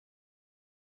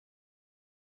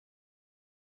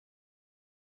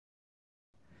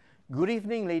Good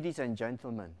evening, ladies and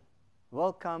gentlemen.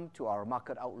 Welcome to our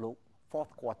Market Outlook,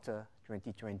 fourth quarter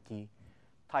 2020,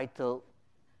 titled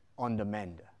On the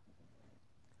Mend.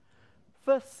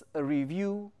 First, a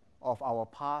review of our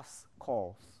past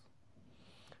calls.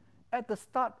 At the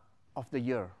start of the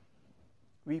year,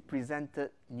 we presented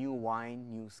new wine,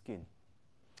 new skin.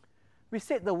 We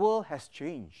said the world has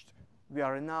changed. We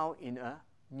are now in a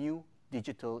new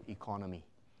digital economy.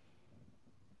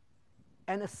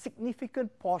 And a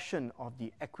significant portion of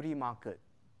the equity market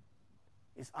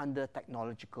is under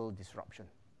technological disruption.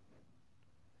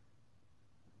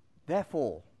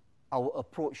 Therefore, our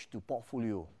approach to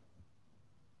portfolio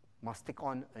must take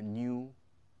on a new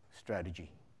strategy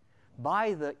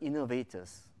by the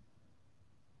innovators,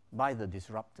 by the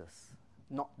disruptors,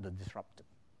 not the disrupted.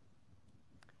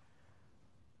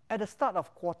 At the start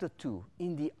of quarter two,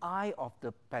 in the eye of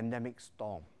the pandemic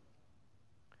storm,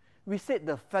 we said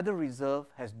the Federal Reserve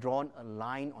has drawn a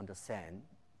line on the sand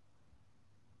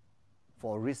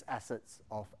for risk assets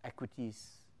of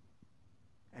equities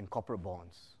and corporate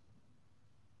bonds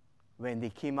when they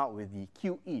came out with the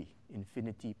QE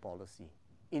infinity policy,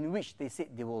 in which they said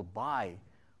they will buy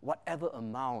whatever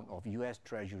amount of US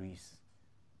Treasuries,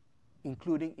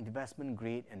 including investment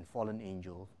grade and fallen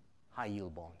angel high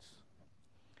yield bonds.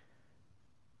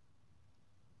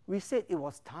 We said it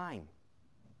was time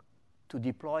to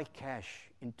deploy cash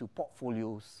into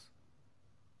portfolios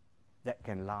that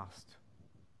can last.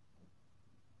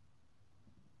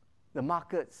 The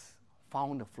markets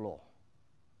found the floor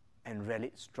and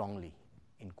rallied strongly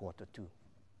in quarter two.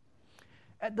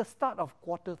 At the start of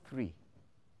quarter three,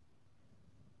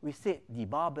 we said the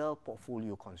barbell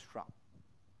portfolio construct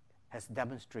has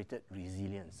demonstrated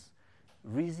resilience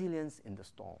in the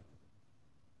storm.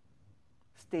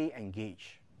 Stay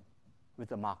engaged with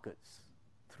the markets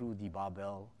through the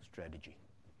barbell strategy.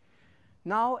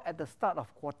 Now, at the start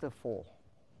of quarter four,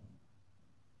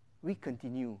 we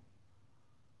continue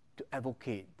to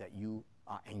advocate that you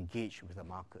are engaged with the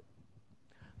market.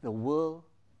 The world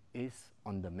is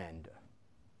on the mend.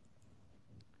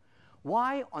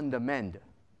 Why on the mend?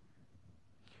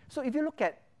 So if you look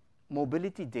at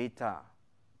mobility data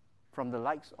from the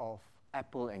likes of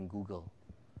Apple and Google,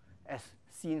 as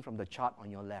seen from the chart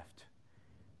on your left,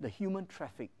 the human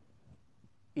traffic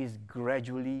is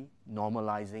gradually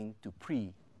normalizing to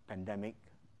pre-pandemic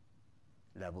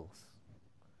levels.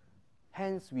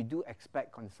 Hence, we do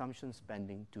expect consumption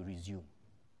spending to resume.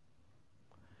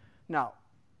 Now,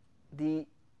 the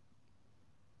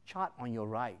chart on your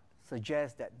right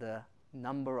suggests that the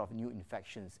number of new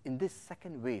infections in this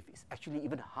second wave is actually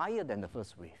even higher than the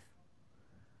first wave.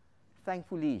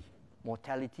 Thankfully,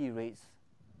 mortality rates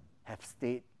have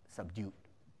stayed subdued.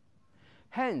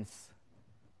 Hence,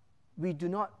 we do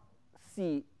not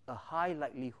see a high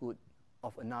likelihood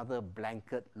of another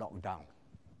blanket lockdown.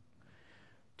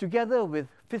 Together with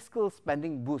fiscal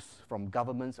spending boosts from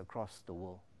governments across the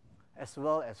world, as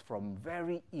well as from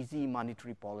very easy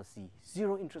monetary policy,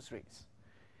 zero interest rates,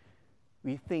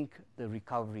 we think the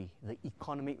recovery, the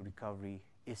economic recovery,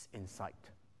 is in sight,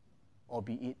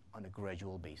 albeit on a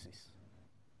gradual basis.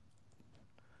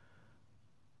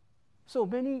 So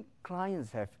many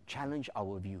clients have challenged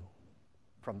our view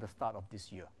from the start of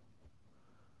this year.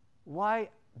 Why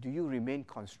do you remain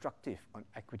constructive on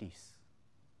equities,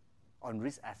 on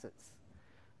risk assets,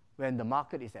 when the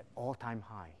market is at all-time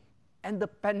high and the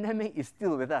pandemic is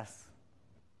still with us?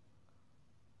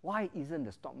 Why isn't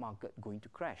the stock market going to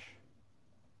crash?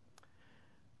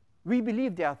 We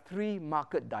believe there are three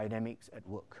market dynamics at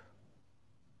work.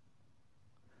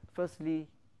 Firstly,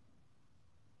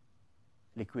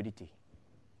 liquidity.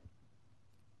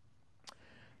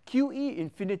 QE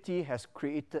infinity has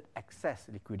created excess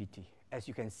liquidity, as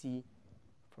you can see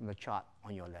from the chart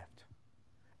on your left.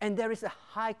 And there is a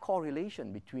high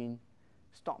correlation between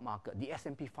stock market, the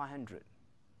S&P 500,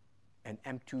 and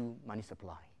M2 money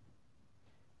supply.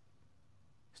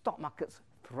 Stock markets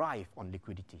thrive on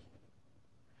liquidity.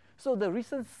 So the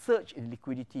recent surge in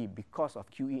liquidity because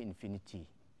of QE infinity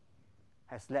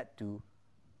has led to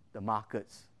the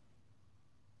markets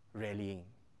rallying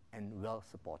and well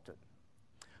supported.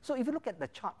 So if you look at the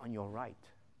chart on your right,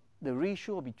 the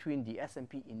ratio between the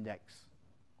S&P index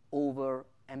over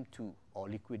M2 or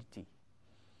liquidity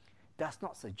does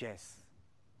not suggest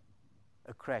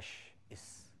a crash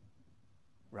is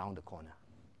round the corner.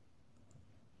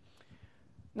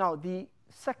 Now, the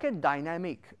second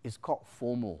dynamic is called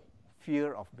FOMO,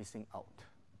 fear of missing out.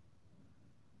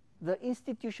 The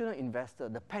institutional investor,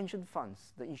 the pension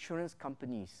funds, the insurance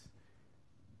companies,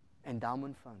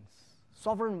 endowment funds,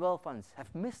 sovereign wealth funds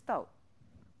have missed out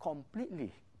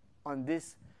completely on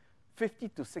this 50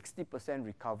 to 60%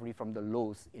 recovery from the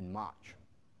lows in March.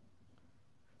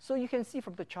 So you can see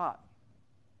from the chart,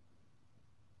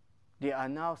 they are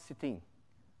now sitting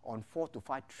on $4 to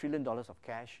 $5 trillion of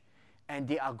cash, and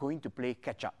they are going to play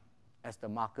catch-up as the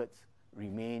markets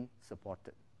remain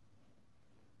supported.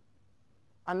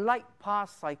 Unlike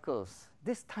past cycles,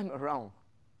 this time around,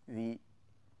 the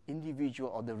individual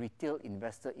or the retail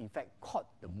investor in fact caught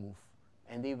the move,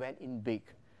 and they went in big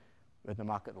when the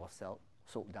market was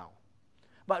sold down.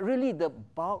 But really the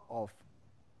bulk of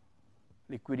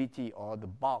liquidity or the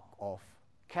bulk of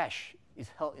cash is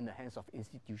held in the hands of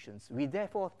institutions. We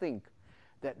therefore think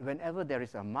that whenever there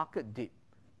is a market dip,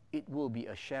 it will be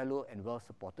a shallow and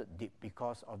well-supported dip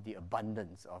because of the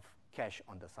abundance of cash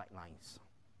on the sidelines.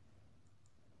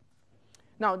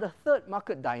 Now, the third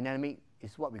market dynamic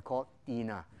is what we call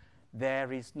TINA.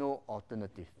 There is no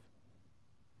alternative.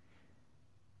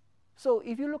 So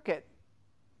if you look at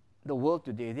the world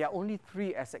today, there are only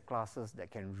three asset classes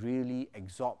that can really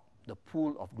absorb the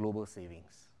pool of global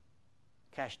savings: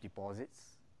 cash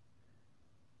deposits,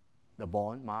 the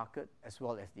bond market, as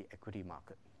well as the equity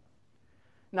market.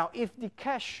 Now, if the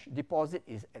cash deposit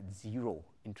is at zero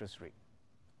interest rate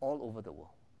all over the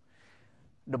world,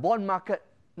 the bond market,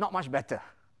 not much better,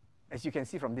 as you can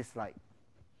see from this slide.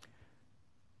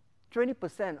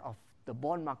 20% of the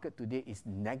bond market today is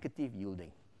negative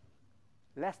yielding.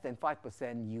 Less than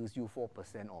 5% yields you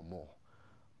 4% or more.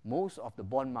 Most of the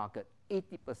bond market,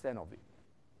 80% of it,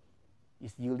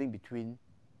 is yielding between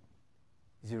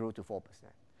 0 to 4%.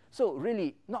 So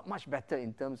really, not much better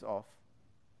in terms of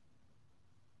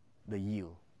the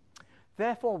yield.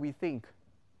 Therefore, we think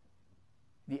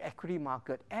the equity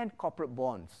market and corporate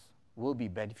bonds will be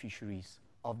beneficiaries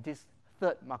of this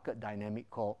third market dynamic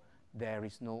called there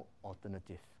is no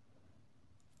alternative.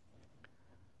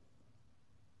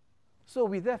 So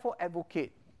we therefore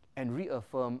advocate and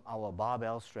reaffirm our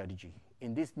barbell strategy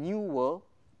in this new world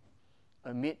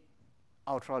amid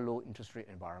ultra-low interest rate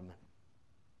environment.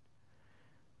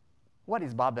 What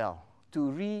is barbell? To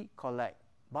recollect,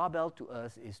 barbell to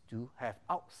us is to have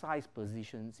outsized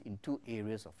positions in two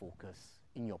areas of focus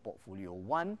in your portfolio.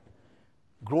 One,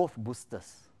 growth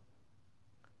boosters.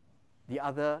 The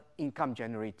other, income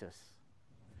generators.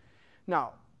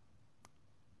 Now,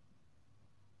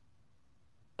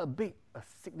 a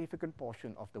significant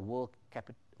portion of the world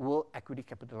equity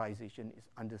capitalization is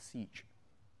under siege.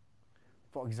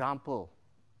 For example,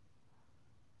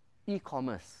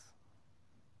 e-commerce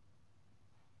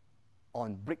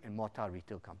on brick and mortar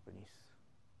retail companies.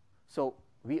 So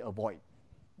we avoid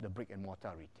the brick and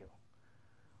mortar retail.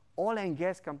 Oil and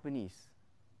gas companies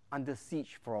under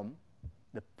siege from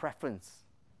the preference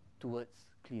towards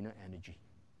cleaner energy.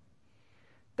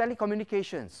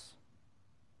 Telecommunications,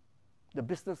 the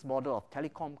business model of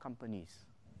telecom companies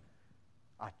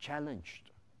are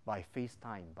challenged by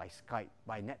FaceTime, by Skype,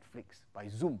 by Netflix, by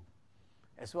Zoom,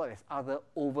 as well as other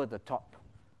over-the-top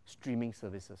streaming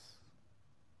services.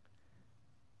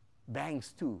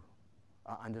 Banks, too,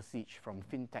 are under siege from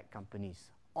fintech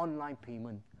companies, online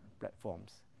payment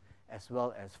platforms, as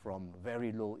well as from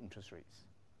very low interest rates.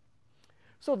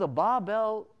 So the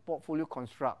barbell portfolio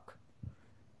construct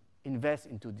invests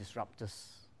into disruptors,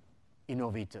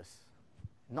 innovators,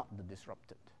 not the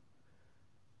disrupted.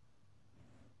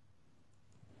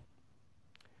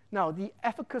 Now, the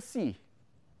efficacy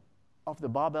of the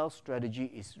barbell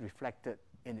strategy is reflected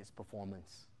in its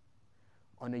performance.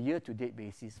 On a year-to-date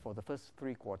basis, for the first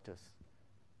 3 quarters,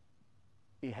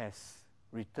 it has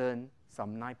returned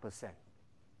some 9%,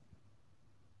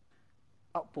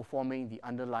 outperforming the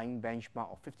underlying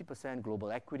benchmark of 50%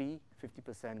 global equity,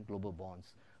 50% global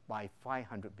bonds by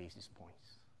 500 basis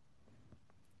points.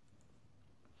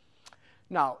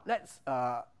 Now, let's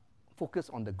focus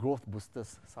on the growth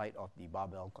boosters side of the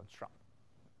barbell construct.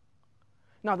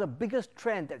 Now, the biggest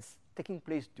trend that's taking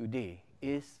place today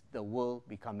is the world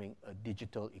becoming a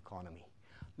digital economy.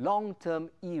 Long-term,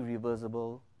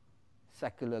 irreversible,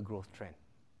 secular growth trend.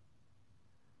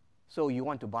 So you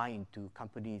want to buy into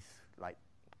companies like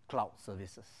cloud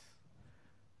services,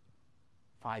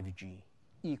 5G,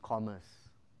 e-commerce.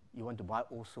 You want to buy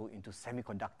also into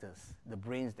semiconductors, the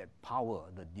brains that power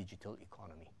the digital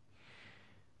economy.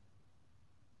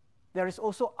 There is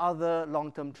also other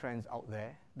long-term trends out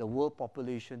there. The world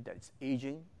population that's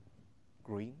aging,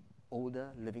 growing, older,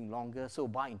 living longer, so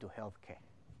buy into healthcare.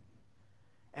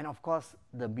 And of course,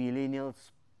 the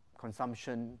millennials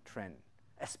consumption trend,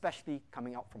 especially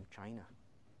coming out from China.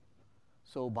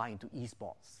 So buy into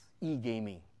esports,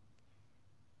 e-gaming,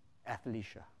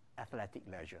 athleisure, athletic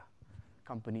leisure.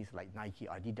 Companies like Nike,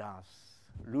 Adidas,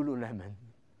 Lululemon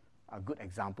are good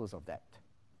examples of that.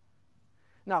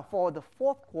 Now, for the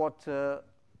fourth quarter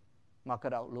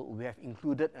market outlook, we have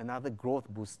included another growth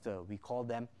booster. We call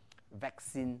them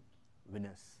vaccine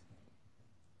winners.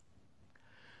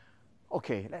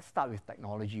 Okay, let's start with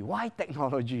technology. Why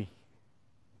technology?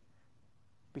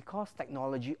 Because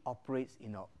technology operates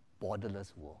in a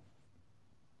borderless world.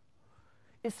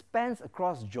 It spans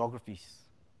across geographies.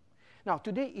 Now,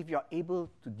 today, if you're able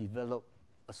to develop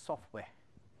a software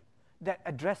that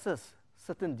addresses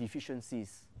certain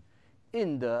deficiencies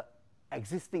in the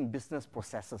existing business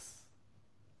processes,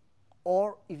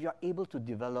 or if you're able to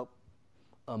develop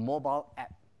a mobile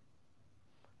app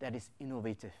that is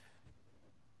innovative,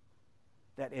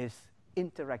 that is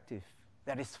interactive,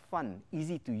 that is fun,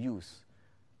 easy to use,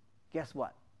 guess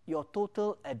what? Your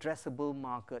total addressable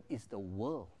market is the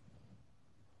world,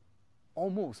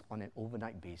 almost on an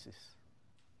overnight basis.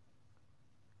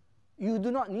 You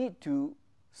do not need to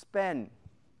spend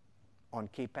on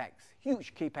CapEx,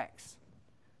 huge CapEx,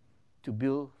 to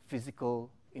build physical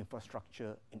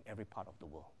infrastructure in every part of the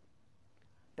world.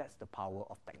 That's the power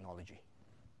of technology.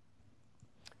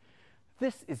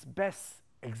 This is best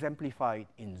exemplified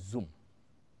in Zoom.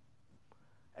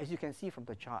 As you can see from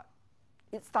the chart,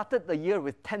 it started the year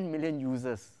with 10 million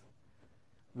users.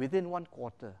 Within one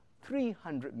quarter,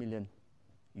 300 million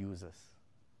users.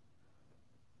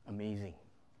 Amazing.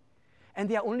 And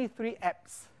there are only 3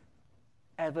 apps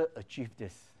ever achieved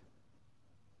this.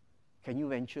 Can you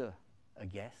venture a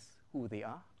guess who they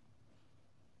are?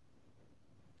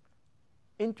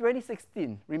 In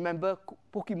 2016, remember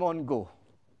Pokemon Go?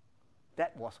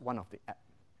 That was one of the apps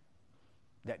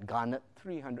that garnered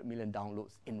 300 million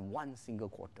downloads in one single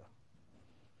quarter.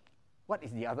 What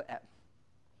is the other app?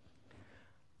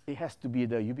 It has to be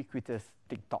the ubiquitous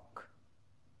TikTok.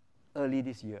 Early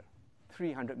this year,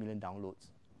 300 million downloads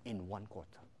in one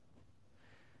quarter.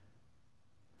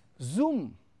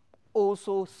 Zoom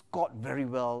also scored very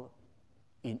well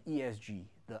in ESG,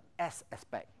 the S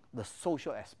aspect, the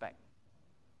social aspect.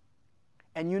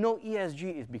 And you know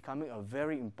ESG is becoming a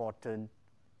very important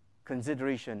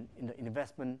consideration in the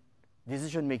investment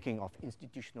decision-making of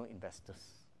institutional investors.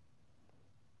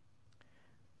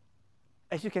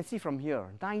 As you can see from here,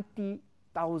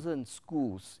 90,000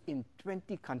 schools in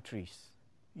 20 countries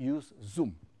use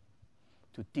Zoom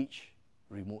to teach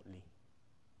remotely.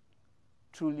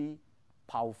 Truly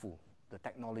powerful, the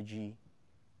technology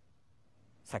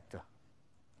sector.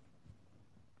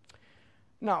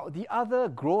 Now, the other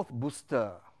growth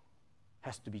booster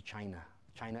has to be China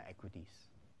equities.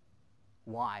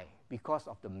 Why? Because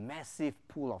of the massive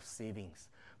pool of savings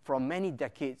from many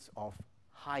decades of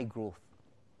high growth.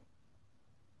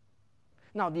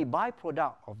 Now, the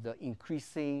byproduct of the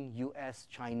increasing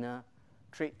US-China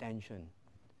trade tension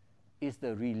is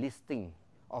the relisting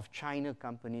of China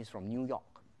companies from New York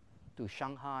to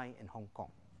Shanghai and Hong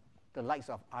Kong, the likes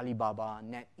of Alibaba,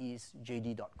 NetEase,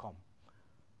 JD.com.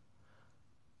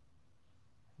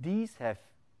 These have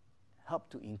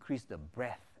helped to increase the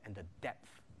breadth and the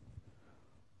depth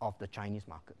of the Chinese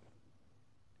market.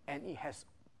 And it has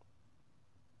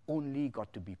only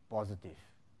got to be positive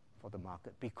for the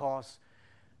market because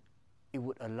it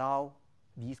would allow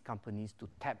these companies to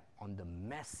tap on the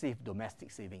massive domestic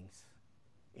savings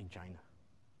in China.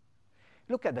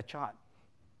 Look at the chart,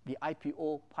 the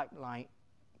IPO pipeline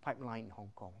in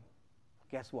Hong Kong.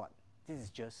 Guess what? This is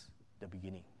just the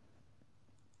beginning.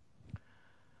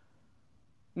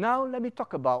 Now let me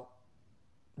talk about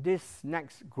this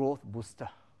next growth booster.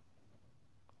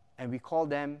 And we call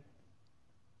them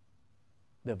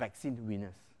the vaccine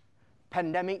winners.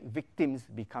 Pandemic victims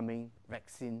becoming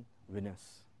vaccine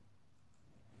winners.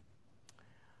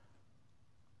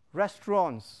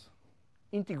 Restaurants,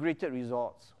 integrated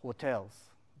resorts, hotels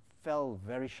fell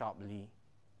very sharply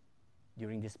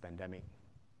during this pandemic.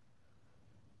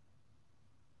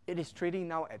 It is trading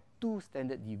now at 2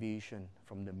 standard deviations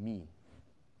from the mean.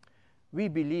 We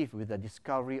believe with the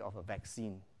discovery of a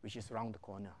vaccine, which is around the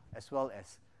corner, as well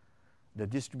as the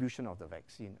distribution of the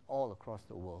vaccine all across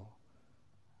the world,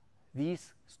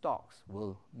 these stocks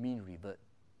will mean revert.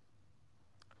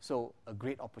 So a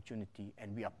great opportunity,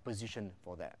 and we are positioned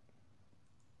for that.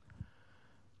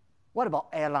 What about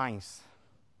airlines?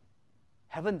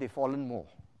 Haven't they fallen more?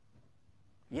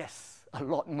 Yes, a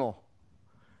lot more.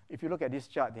 If you look at this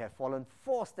chart, they have fallen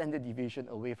 4 standard deviations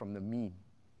away from the mean.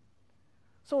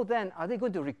 So then, are they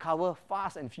going to recover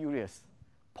fast and furious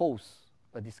post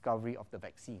the discovery of the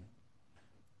vaccine?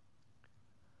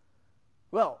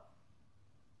 Well,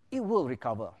 it will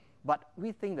recover, but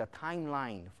we think the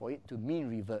timeline for it to mean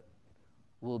revert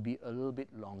will be a little bit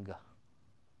longer.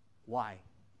 Why?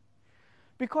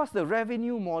 Because the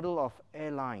revenue model of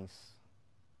airlines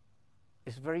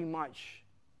is very much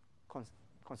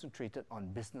concentrated on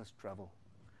business travel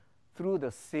through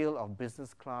the sale of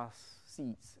business class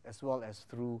seats as well as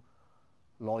through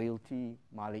loyalty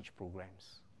mileage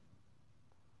programs.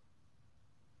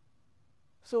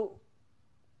 So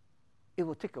it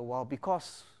will take a while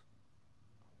because,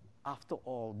 after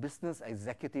all, business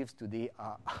executives today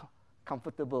are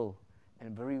comfortable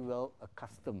and very well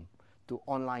accustomed to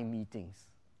online meetings,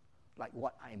 like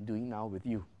what I am doing now with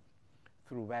you,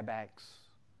 through WebEx,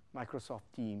 Microsoft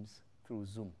Teams, through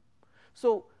Zoom.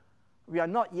 So we are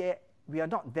not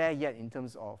there yet in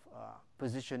terms of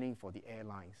positioning for the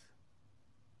airlines.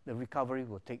 The recovery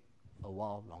will take a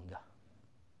while longer.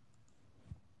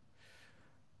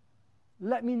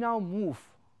 Let me now move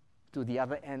to the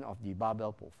other end of the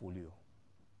barbell portfolio,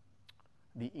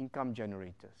 the income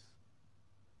generators.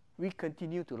 We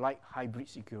continue to like hybrid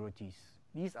securities.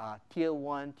 These are Tier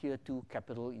 1, Tier 2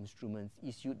 capital instruments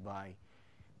issued by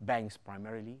banks,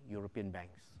 primarily European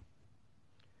banks.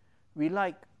 We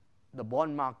like the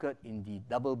bond market in the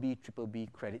BB,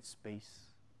 BBB credit space,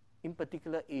 in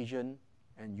particular Asian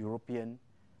and European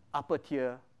upper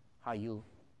tier high yield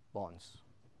bonds.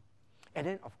 And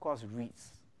then, of course,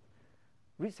 REITs.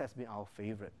 REITs has been our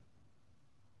favorite.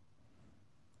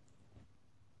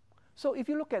 So if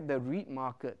you look at the REIT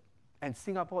market, and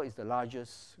Singapore is the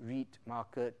largest REIT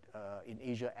market in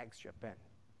Asia ex-Japan,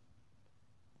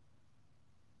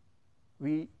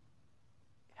 we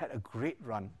had a great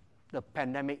run. The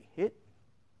pandemic hit,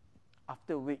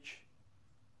 after which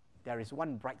there is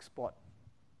one bright spot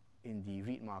in the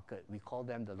REIT market. We call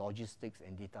them the logistics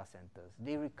and data centers.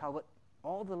 They recovered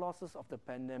all the losses of the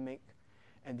pandemic,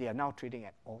 and they are now trading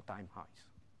at all-time highs,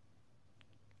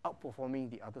 outperforming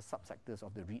the other subsectors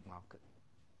of the REIT market.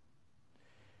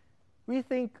 We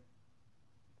think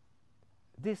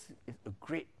this is a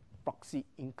great proxy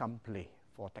income play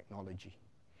for technology.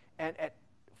 And at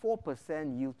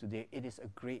 4% yield today, it is a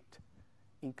great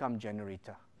income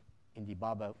generator in the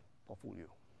barbell portfolio.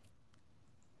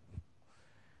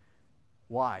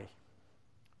 Why?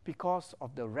 Because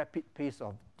of the rapid pace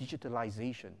of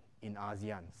digitalization in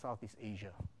ASEAN, Southeast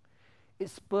Asia.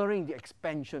 It's spurring the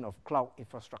expansion of cloud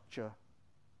infrastructure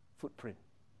footprint.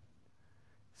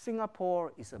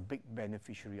 Singapore is a big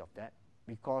beneficiary of that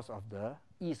because of the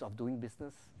ease of doing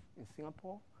business in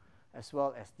Singapore, as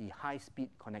well as the high-speed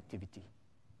connectivity.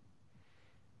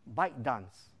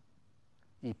 ByteDance,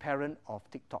 the parent of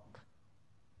TikTok,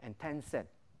 and Tencent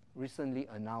recently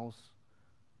announced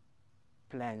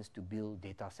plans to build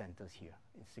data centers here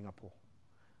in Singapore,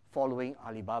 following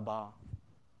Alibaba,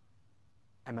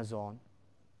 Amazon,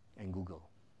 and Google.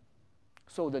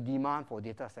 So the demand for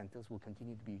data centers will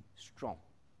continue to be strong.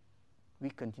 We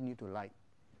continue to like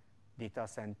data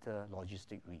center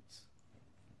logistic REITs.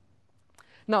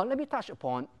 Now, let me touch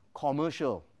upon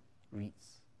commercial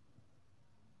REITs.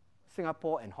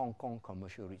 Singapore and Hong Kong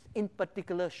commercial REITs, in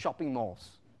particular shopping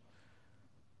malls.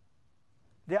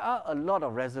 There are a lot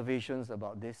of reservations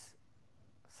about this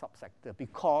subsector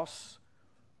because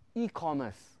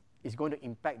e-commerce is going to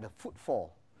impact the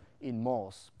footfall in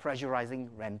malls, pressurizing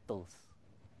rentals.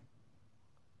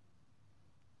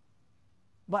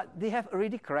 But they have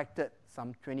already corrected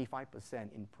some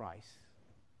 25% in price.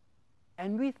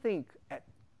 And we think at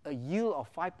a yield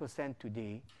of 5%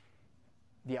 today,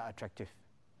 they are attractive.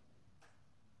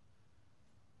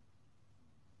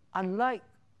 Unlike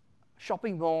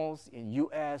shopping malls in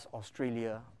US,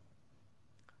 Australia,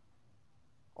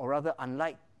 or rather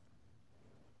unlike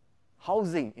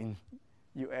housing in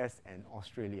US and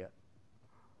Australia,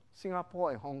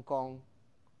 Singapore and Hong Kong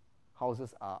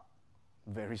houses are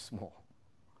very small.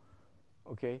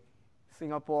 Okay,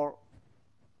 Singapore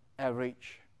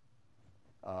average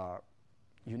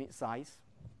unit size,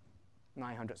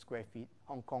 900 square feet,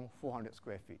 Hong Kong 400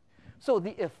 square feet. So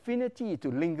the affinity to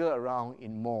linger around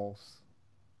in malls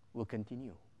will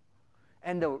continue.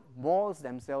 And the malls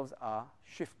themselves are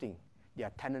shifting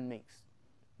their tenant mix,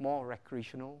 more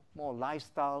recreational, more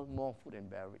lifestyle, more food and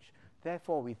beverage.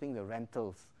 Therefore, we think the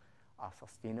rentals are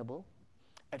sustainable.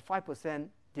 At 5%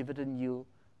 dividend yield,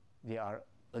 they are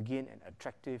again an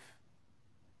attractive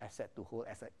asset to hold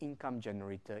as an income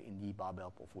generator in the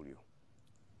barbell portfolio.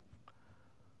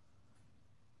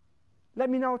 Let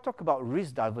me now talk about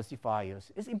risk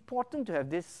diversifiers. It's important to have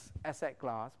this asset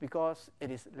class because it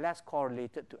is less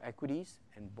correlated to equities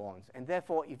and bonds. And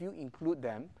therefore, if you include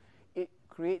them, it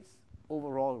creates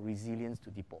overall resilience to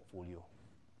the portfolio.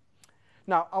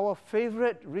 Now, our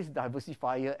favorite risk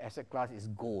diversifier asset class is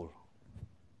gold.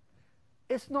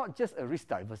 It's not just a risk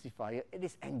diversifier, it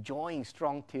is enjoying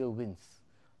strong tailwinds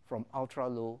from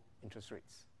ultra-low interest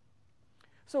rates.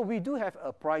 So we do have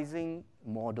a pricing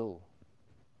model.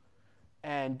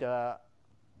 And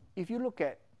if you look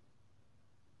at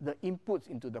the inputs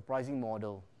into the pricing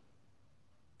model,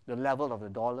 the level of the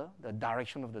dollar, the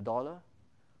direction of the dollar,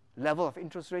 level of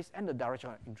interest rates, and the direction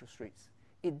of interest rates,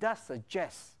 it does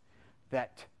suggest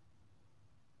that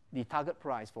the target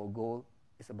price for gold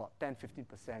is about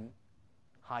 10-15%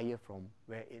 higher from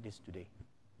where it is today.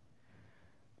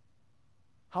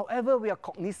 However, we are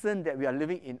cognizant that we are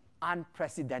living in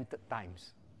unprecedented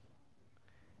times.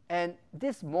 And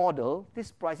this model,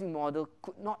 this pricing model,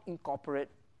 could not incorporate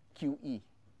QE.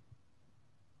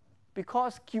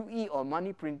 Because QE, or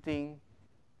money printing,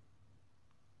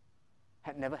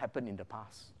 had never happened in the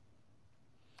past.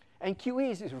 And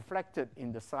QE is reflected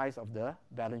in the size of the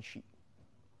balance sheet.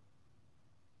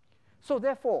 So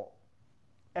therefore,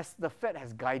 as the Fed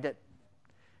has guided,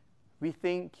 we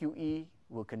think QE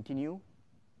will continue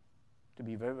to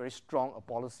be very, very strong a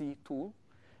policy tool,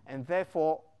 and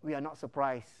therefore we are not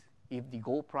surprised if the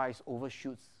gold price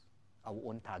overshoots our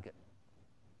own target.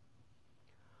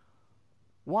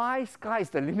 Why sky is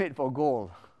the limit for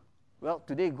gold? Well,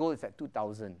 today gold is at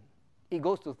 2,000. It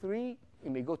goes to 3,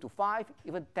 it may go to 5,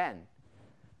 even 10.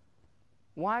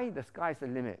 Why the sky is the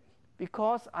limit?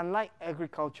 Because unlike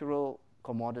agricultural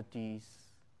commodities,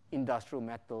 industrial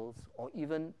metals, or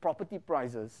even property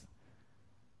prices,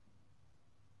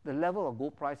 the level of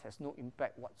gold price has no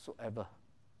impact whatsoever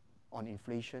on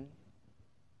inflation,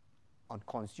 on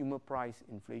consumer price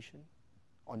inflation,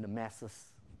 on the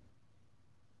masses,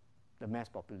 the mass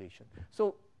population.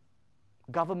 So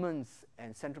governments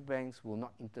and central banks will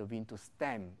not intervene to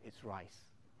stem its rise.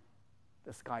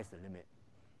 The sky's the limit.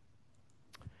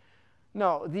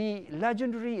 Now, the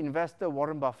legendary investor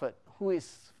Warren Buffett, who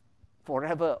is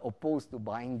forever opposed to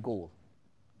buying gold.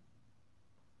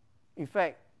 In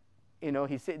fact,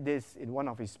 he said this in one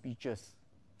of his speeches.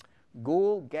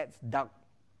 Gold gets dug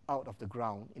out of the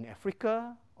ground in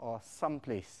Africa or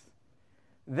someplace.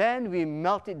 Then we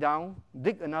melt it down,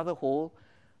 dig another hole,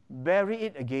 bury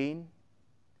it again,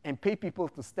 and pay people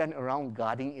to stand around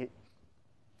guarding it.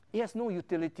 It has no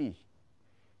utility.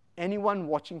 Anyone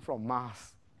watching from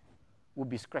Mars would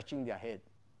be scratching their head.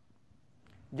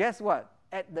 Guess what?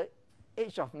 At the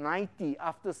age of 90,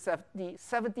 after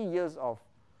 70 years of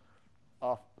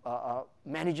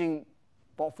managing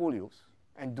portfolios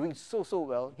and doing so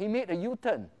well, he made a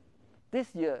U-turn.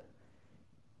 This year,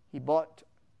 he bought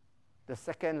the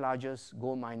second largest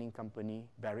gold mining company,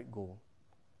 Barrick Gold.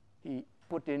 He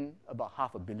put in about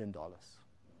 $500 million.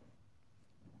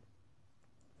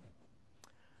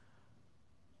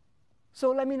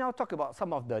 So let me now talk about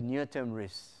some of the near-term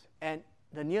risks. And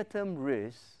the near-term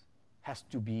risk has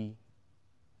to be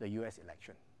the US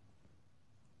election.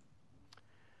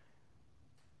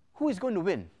 Who is going to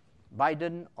win,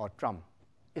 Biden or Trump?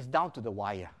 It's down to the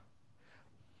wire.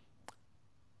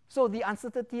 So the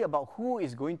uncertainty about who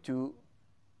is going to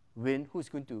win, who is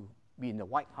going to be in the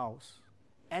White House,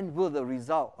 and will the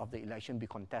result of the election be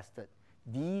contested,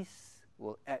 these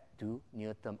will add to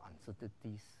near-term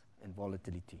uncertainties and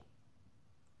volatility.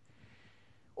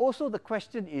 Also, the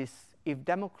question is, if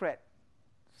Democrats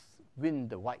win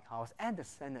the White House and the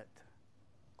Senate,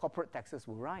 corporate taxes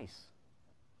will rise.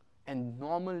 And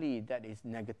normally, that is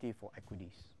negative for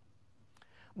equities.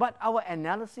 But our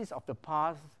analysis of the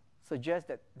past suggests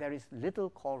that there is little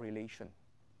correlation,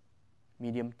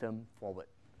 medium-term forward.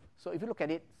 So if you look at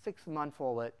it 6 months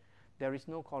forward, there is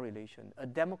no correlation. A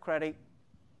Democratic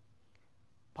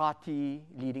party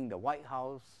leading the White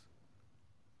House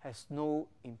has no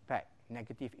impact,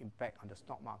 negative impact on the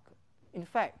stock market. In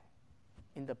fact,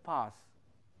 in the past,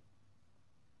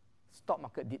 stock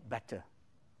market did better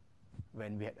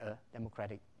when we had a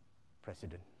Democratic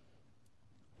president.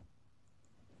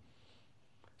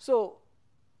 So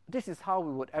this is how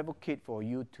we would advocate for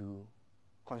you to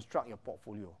construct your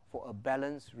portfolio for a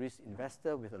balanced risk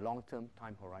investor with a long-term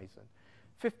time horizon.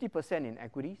 50% in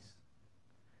equities,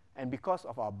 and because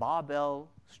of our barbell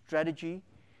strategy,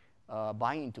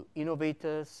 buying into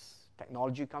innovators,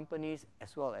 technology companies,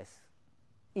 as well as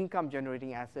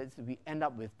income-generating assets, we end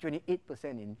up with 28%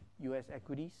 in US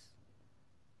equities,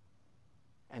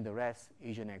 and the rest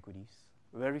Asian equities.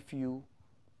 Very few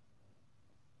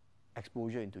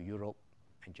exposure into Europe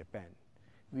and Japan.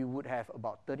 We would have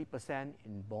about 30%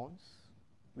 in bonds.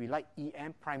 We like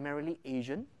EM, primarily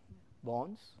Asian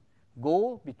bonds.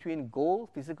 Gold, between gold,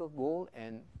 physical gold,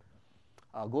 and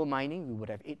gold mining, we would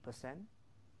have 8%.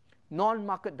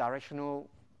 Non-market directional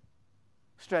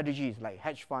strategies like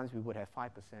hedge funds, we would have 5%,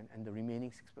 and the remaining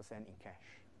 6% in cash.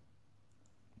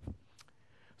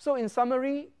 So in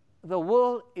summary, the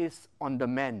world is on the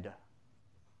mend.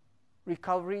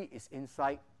 Recovery is in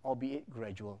sight, albeit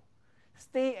gradual.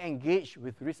 Stay engaged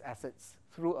with risk assets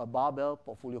through a barbell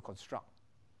portfolio construct.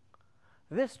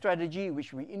 This strategy,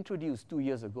 which we introduced 2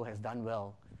 years ago, has done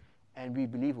well, and we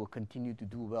believe will continue to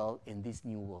do well in this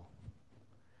new world.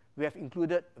 We have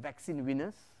included vaccine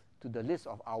winners to the list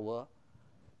of our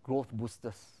growth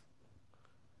boosters.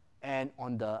 And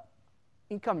on the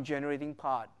income generating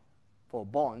part for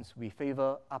bonds, we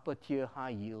favor upper tier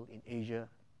high yield in Asia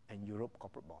and Europe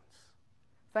corporate bonds.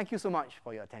 Thank you so much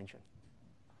for your attention.